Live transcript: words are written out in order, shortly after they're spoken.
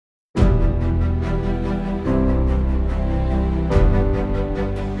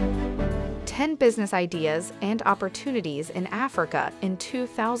10 business ideas and opportunities in Africa in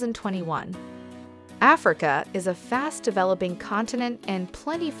 2021. Africa is a fast-developing continent, and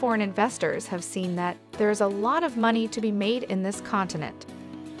plenty foreign investors have seen that there's a lot of money to be made in this continent.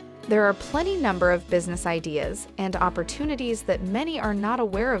 There are plenty number of business ideas and opportunities that many are not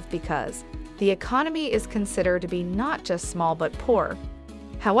aware of because the economy is considered to be not just small but poor.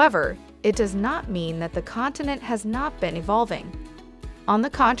 However, it does not mean that the continent has not been evolving. On the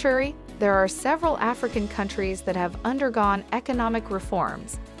contrary, there are several African countries that have undergone economic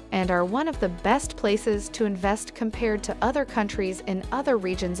reforms and are one of the best places to invest compared to other countries in other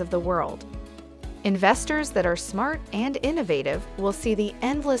regions of the world. Investors that are smart and innovative will see the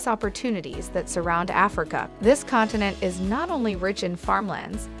endless opportunities that surround Africa. This continent is not only rich in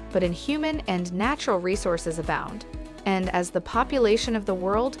farmlands, but in human and natural resources abound. And as the population of the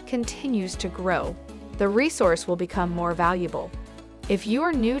world continues to grow, the resource will become more valuable. If you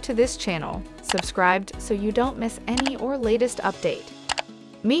are new to this channel, subscribe so you don't miss any or latest update.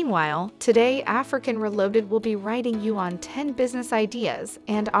 Meanwhile, today African Reloaded will be writing you on 10 business ideas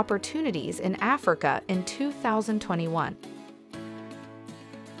and opportunities in Africa in 2021.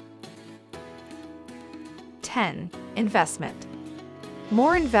 10. Investment.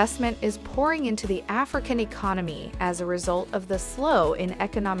 More investment is pouring into the African economy as a result of the slow in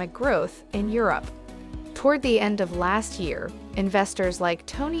economic growth in Europe. Toward the end of last year, investors like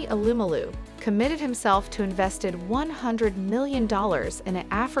Tony Alumelu committed himself to invested $100 million in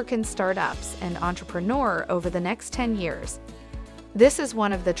African startups and entrepreneur over the next 10 years. This is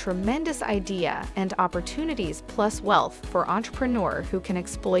one of the tremendous idea and opportunities plus wealth for entrepreneur who can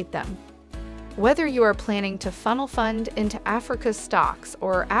exploit them. Whether you are planning to funnel fund into Africa's stocks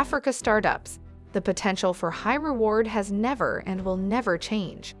or Africa startups, the potential for high reward has never and will never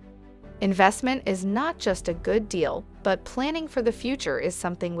change. Investment is not just a good deal, but planning for the future is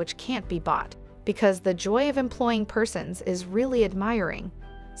something which can't be bought, because the joy of employing persons is really admiring.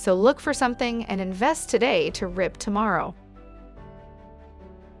 So look for something and invest today to rip tomorrow.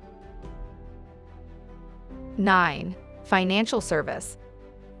 9. Financial service.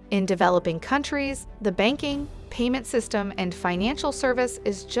 In developing countries, the banking, payment system, and financial service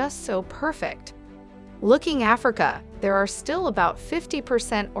is just so perfect. Looking Africa, there are still about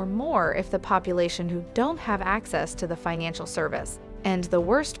 50% or more of the population who don't have access to the financial service. And the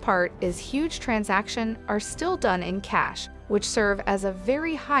worst part is huge transactions are still done in cash, which serve as a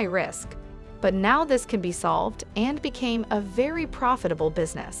very high risk. But now this can be solved and became a very profitable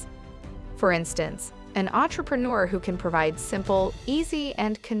business. For instance, an entrepreneur who can provide simple, easy,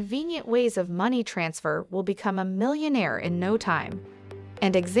 and convenient ways of money transfer will become a millionaire in no time.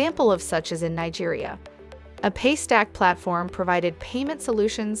 An example of such is in Nigeria. A Paystack platform provided payment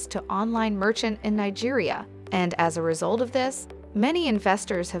solutions to online merchants in Nigeria, and as a result of this, many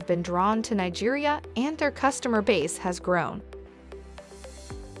investors have been drawn to Nigeria and their customer base has grown.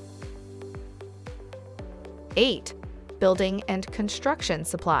 8. Building and construction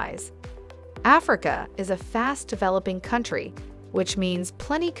supplies. Africa is a fast-developing country, which means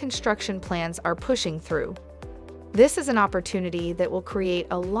plenty construction plans are pushing through. This is an opportunity that will create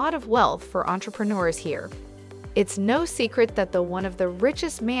a lot of wealth for entrepreneurs here. It's no secret that one of the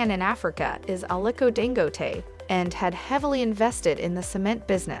richest man in Africa is Aliko Dangote and had heavily invested in the cement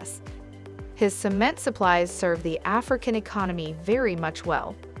business. His cement supplies serve the African economy very much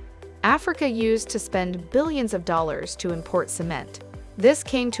well. Africa used to spend billions of dollars to import cement. This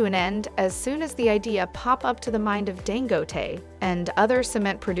came to an end as soon as the idea popped up to the mind of Dangote, and other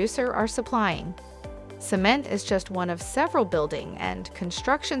cement producers are supplying. Cement is just one of several building and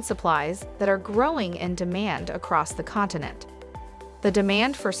construction supplies that are growing in demand across the continent. The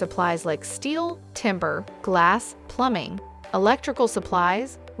demand for supplies like steel, timber, glass, plumbing, electrical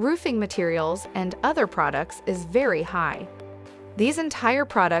supplies, roofing materials, and other products is very high. These entire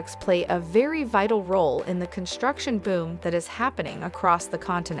products play a very vital role in the construction boom that is happening across the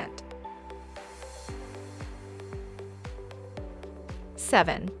continent.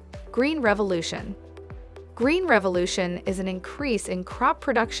 7. Green Revolution. Green revolution is an increase in crop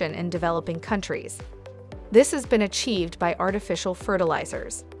production in developing countries. This has been achieved by artificial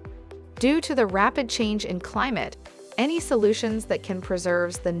fertilizers. Due to the rapid change in climate, any solutions that can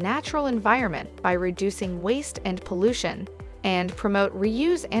preserve the natural environment by reducing waste and pollution and promote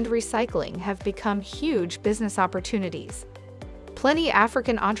reuse and recycling have become huge business opportunities. Plenty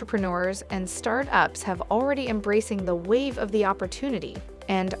African entrepreneurs and startups have already embracing the wave of the opportunity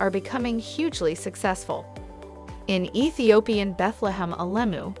and are becoming hugely successful. In Ethiopian Bethlehem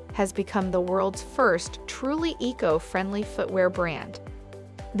Alemu has become the world's first truly eco-friendly footwear brand.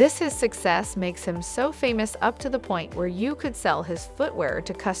 His success makes him so famous up to the point where you could sell his footwear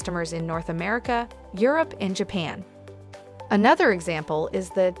to customers in North America, Europe, and Japan. Another example is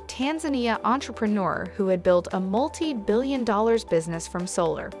the Tanzania entrepreneur who had built a multi-billion-dollar business from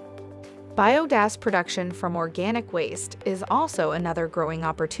solar. Biogas production from organic waste is also another growing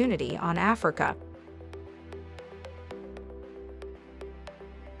opportunity on Africa.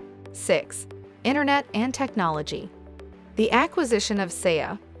 6. Internet and technology. The acquisition of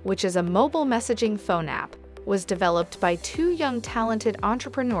Saya, which is a mobile messaging phone app, was developed by two young talented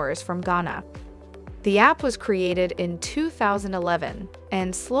entrepreneurs from Ghana. The app was created in 2011,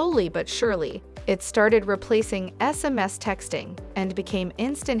 and slowly but surely, it started replacing SMS texting and became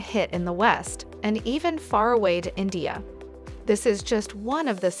instant hit in the West and even far away to India. This is just one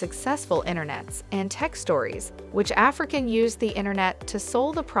of the successful internets and tech stories which African used the internet to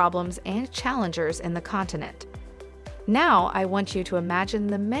solve the problems and challenges in the continent. Now I want you to imagine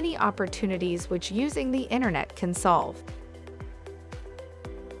the many opportunities which using the internet can solve.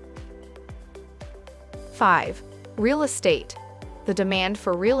 5. Real estate. The demand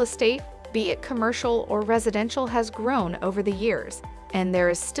for real estate, be it commercial or residential, has grown over the years, and there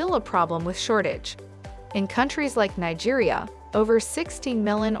is still a problem with shortage. In countries like Nigeria, over 16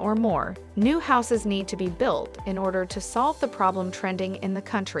 million or more new houses need to be built in order to solve the problem trending in the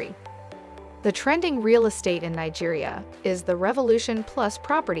country. The trending real estate in Nigeria is the Revolution Plus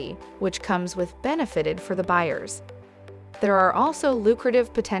property, which comes with benefited for the buyers. There are also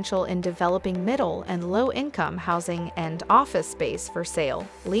lucrative potential in developing middle and low-income housing and office space for sale,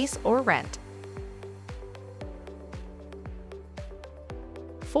 lease, or rent.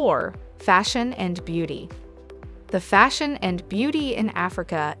 4. Fashion and beauty. The fashion and beauty in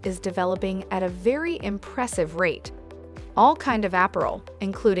Africa is developing at a very impressive rate. All kind of apparel,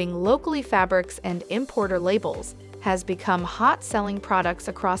 including locally fabrics and importer labels, has become hot-selling products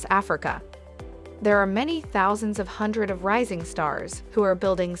across Africa. There are many thousands of hundreds of rising stars who are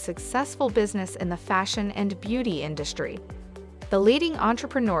building successful business in the fashion and beauty industry. The leading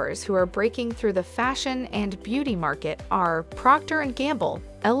entrepreneurs who are breaking through the fashion and beauty market are Procter & Gamble,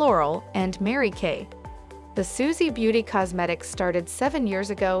 L'Oreal, and Mary Kay. The Suzy Beauty Cosmetics, started 7 years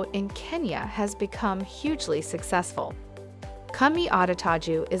ago in Kenya, has become hugely successful. Kumi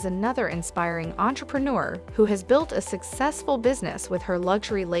Adeoju is another inspiring entrepreneur who has built a successful business with her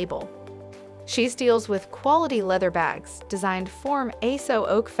luxury label. She deals with quality leather bags designed from Aso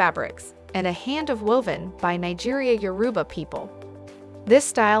oak fabrics and a hand-woven by Nigeria Yoruba people. This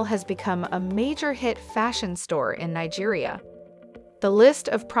style has become a major hit fashion store in Nigeria. The list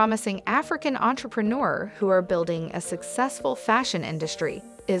of promising African entrepreneurs who are building a successful fashion industry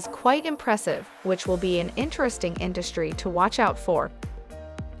is quite impressive, which will be an interesting industry to watch out for.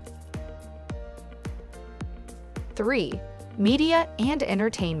 3. Media and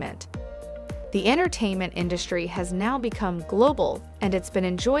entertainment. The entertainment industry has now become global, and it's been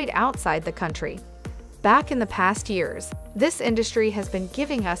enjoyed outside the country. Back in the past years, this industry has been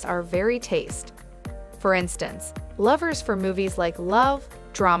giving us our very taste. For instance, lovers for movies like love,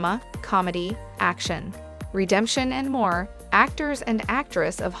 drama, comedy, action, redemption, and more, actors and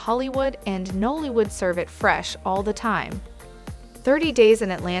actresses of Hollywood and Nollywood serve it fresh all the time. 30 Days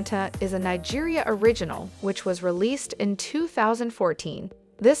in Atlanta is a Nigeria original which was released in 2014.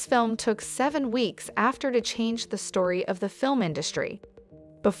 This film took 7 weeks after to change the story of the film industry.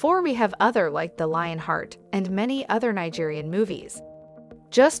 Before we have other like The Lionheart and many other Nigerian movies.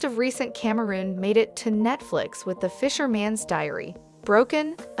 Just of recent, Cameroon made it to Netflix with The Fisherman's Diary,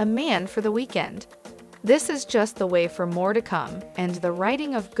 Broken, A Man for the Weekend. This is just the way for more to come, and the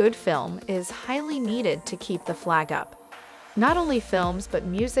writing of good film is highly needed to keep the flag up. Not only films but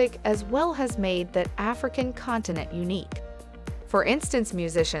music as well has made that African continent unique. For instance,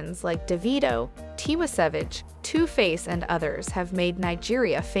 musicians like Davido, Tiwa Savage, Two-Face, and others have made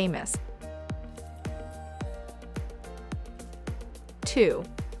Nigeria famous. 2.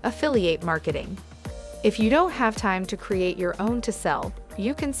 Affiliate marketing. If you don't have time to create your own to sell,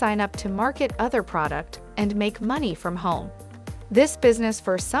 you can sign up to market other product and make money from home. This business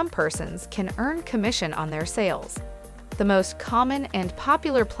for some persons can earn commission on their sales. The most common and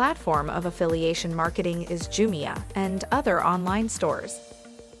popular platform of affiliation marketing is Jumia and other online stores.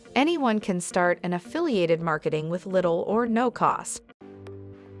 Anyone can start an affiliated marketing with little or no cost.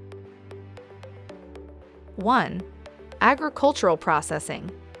 1. Agricultural processing.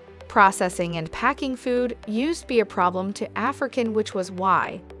 Processing and packing food used to be a problem to African, which was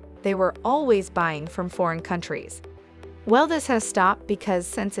why they were always buying from foreign countries. Well, this has stopped because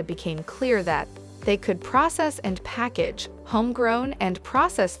since it became clear that They could process and package. Homegrown and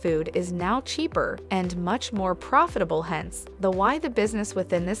processed food is now cheaper and much more profitable, hence why the business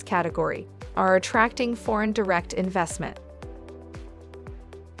within this category are attracting foreign direct investment.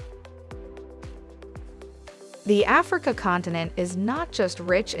 The Africa continent is not just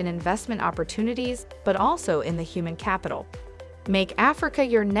rich in investment opportunities, but also in the human capital. Make Africa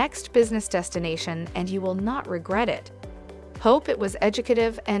your next business destination and you will not regret it. Hope it was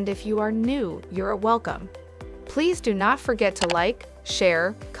educative, and if you are new, you're welcome. Please do not forget to like,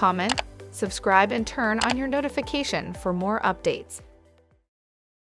 share, comment, subscribe, and turn on your notification for more updates.